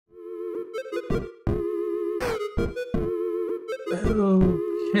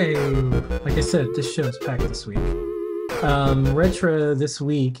Okay, like I said, this show is packed this week. Retro this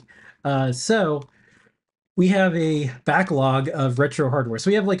week. So we have a backlog of retro hardware. So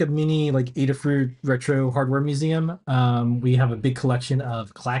we have like a mini like Adafruit retro hardware museum. We have a big collection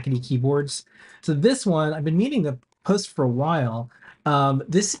of Clackety keyboards. So this one I've been meaning to post for a while.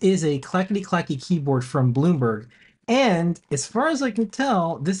 This is a Clackety Clacky keyboard from Bloomberg, and as far as I can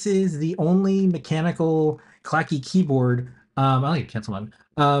tell, this is the only mechanical Clacky keyboard. I like a cancel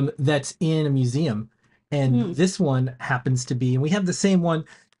one. That's in a museum, and Hmm. this one happens to be. And we have the same one.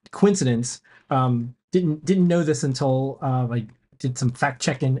 Coincidence, didn't know this until I did some fact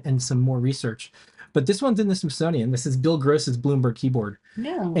checking and some more research. But this one's in the Smithsonian. This is Bill Gross's Bloomberg keyboard,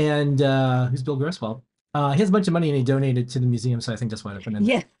 No. and who's Bill Gross? Well, he has a bunch of money and he donated to the museum, so I think that's why they put it in.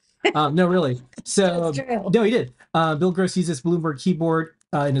 Yeah, No, really. that's So true. no, he did. Bill Gross used this Bloomberg keyboard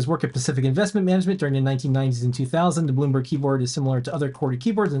in his work at Pacific Investment Management during the 1990s and 2000. The Bloomberg keyboard is similar to other QWERTY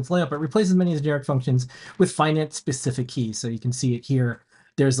keyboards in its layout, but replaces many of the generic functions with finance-specific keys. So you can see it here.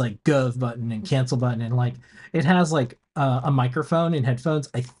 There's like Gov button and cancel button, and like it has like a microphone and headphones.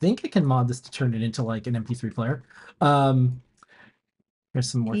 I think I can mod this to turn it into like an MP3 player. Um, There's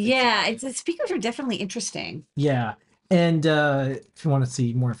some more things. Yeah, it's the speakers are definitely interesting. Yeah. And if you want to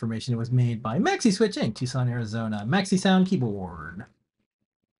see more information, it was made by Maxi Switch Inc., Tucson, Arizona. Maxi Sound keyboard.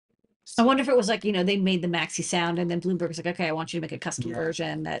 I wonder if it was like, they made the Maxi sound and then Bloomberg was like, okay, I want you to make a custom Yeah.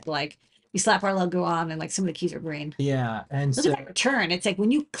 version that like you slap our logo on and like some of the keys are green. Yeah. And Look at so that return. It's like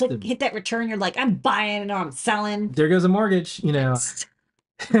when you click the, hit that return, you're like, I'm buying or I'm selling. there goes a mortgage, Next.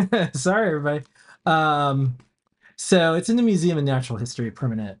 Sorry, everybody. Um, so it's in the Museum of Natural History,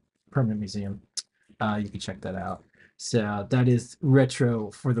 permanent museum. You can check that out. So that is retro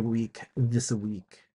for the week this week.